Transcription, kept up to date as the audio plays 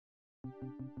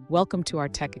Welcome to our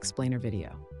Tech Explainer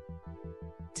video.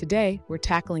 Today, we're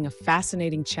tackling a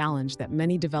fascinating challenge that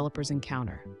many developers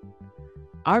encounter.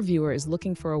 Our viewer is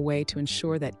looking for a way to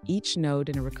ensure that each node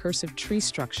in a recursive tree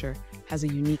structure has a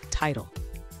unique title.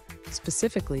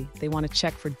 Specifically, they want to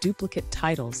check for duplicate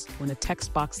titles when a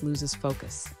text box loses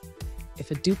focus.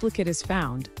 If a duplicate is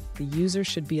found, the user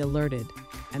should be alerted,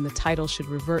 and the title should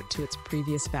revert to its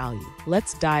previous value.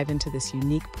 Let's dive into this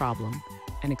unique problem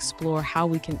and explore how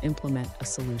we can implement a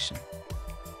solution.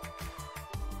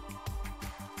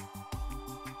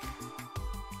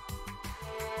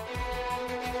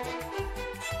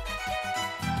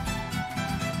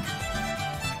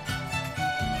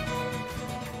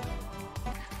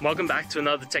 Welcome back to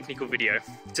another technical video.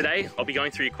 Today, I'll be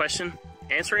going through your question,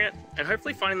 answering it, and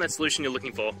hopefully finding that solution you're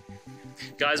looking for.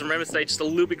 Guys, remember to stay just a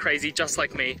little bit crazy, just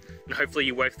like me, and hopefully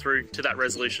you work through to that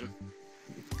resolution.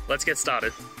 Let's get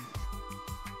started.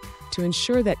 To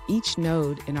ensure that each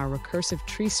node in our recursive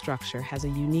tree structure has a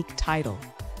unique title,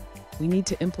 we need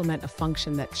to implement a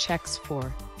function that checks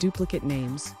for duplicate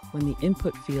names when the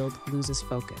input field loses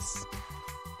focus.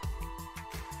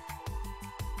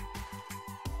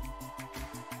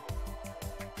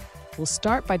 We'll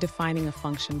start by defining a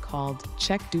function called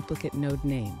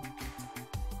checkDuplicateNodeName.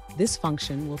 This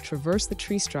function will traverse the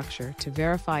tree structure to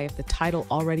verify if the title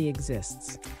already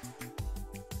exists.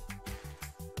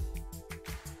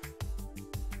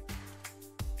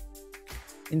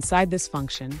 Inside this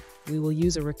function, we will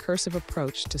use a recursive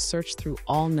approach to search through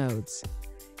all nodes.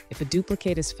 If a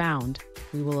duplicate is found,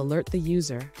 we will alert the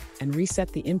user and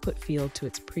reset the input field to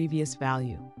its previous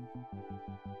value.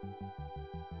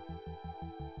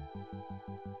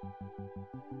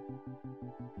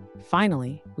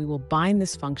 Finally, we will bind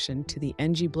this function to the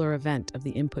ngBlur event of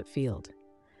the input field.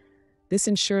 This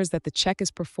ensures that the check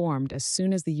is performed as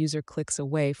soon as the user clicks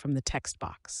away from the text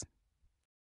box.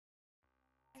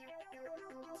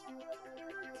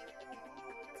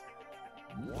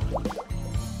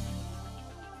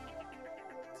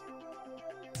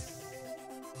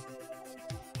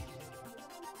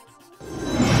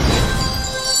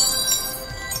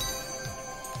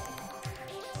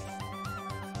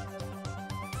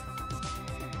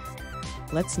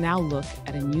 Let's now look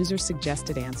at a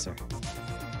user-suggested answer.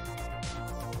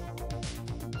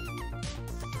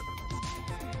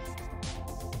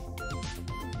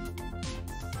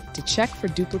 To check for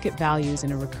duplicate values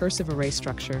in a recursive array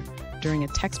structure during a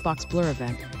Textbox blur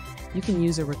event, you can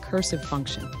use a recursive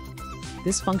function.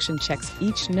 This function checks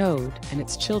each node and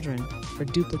its children for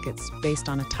duplicates based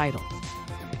on a title.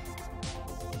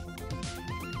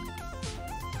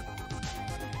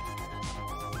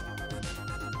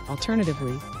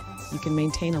 Alternatively, you can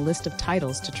maintain a list of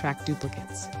titles to track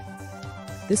duplicates.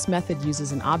 This method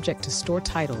uses an object to store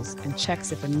titles and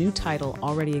checks if a new title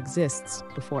already exists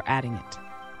before adding it.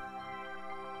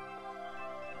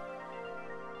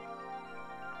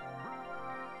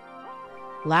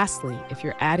 Lastly, if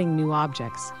you're adding new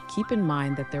objects, keep in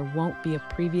mind that there won't be a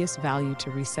previous value to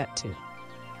reset to.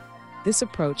 This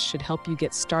approach should help you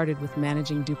get started with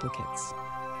managing duplicates.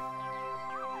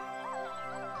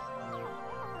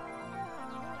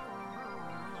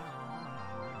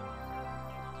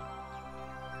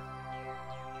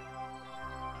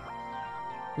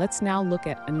 Let's now look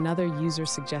at another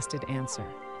user-suggested answer.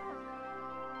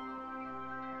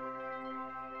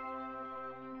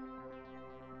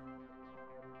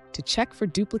 To check for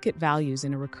duplicate values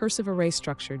in a recursive array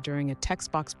structure during a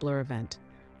Textbox blur event,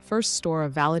 first store a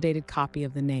validated copy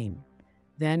of the name.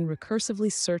 Then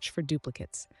recursively search for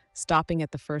duplicates, stopping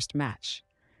at the first match.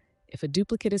 If a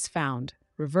duplicate is found,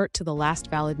 revert to the last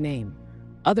valid name.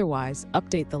 Otherwise,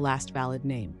 update the last valid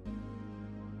name.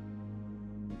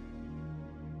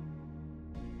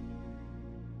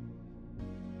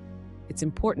 It's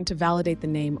important to validate the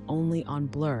name only on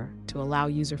Blur to allow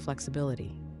user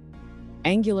flexibility.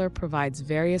 Angular provides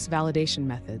various validation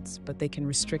methods, but they can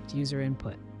restrict user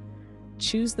input.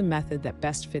 Choose the method that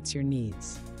best fits your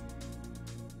needs.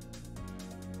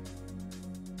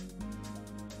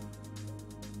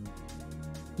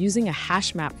 Using a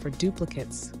hash map for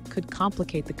duplicates could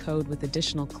complicate the code with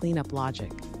additional cleanup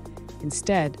logic.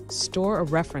 Instead, store a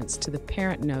reference to the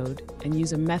parent node and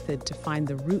use a method to find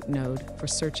the root node for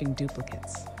searching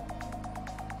duplicates.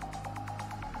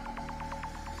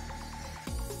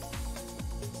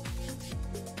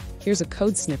 Here's a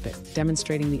code snippet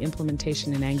demonstrating the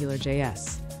implementation in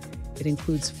AngularJS. It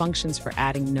includes functions for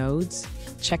adding nodes,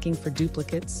 checking for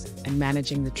duplicates, and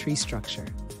managing the tree structure.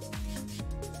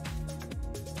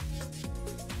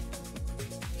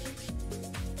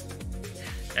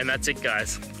 And that's it,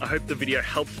 guys. I hope the video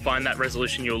helped find that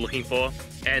resolution you're looking for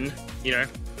and,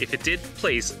 If it did,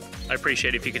 please, I'd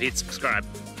appreciate it if you could hit subscribe.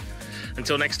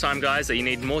 Until next time, guys, that you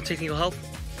need more technical help,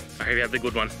 I hope you have a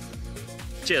good one.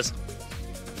 Cheers.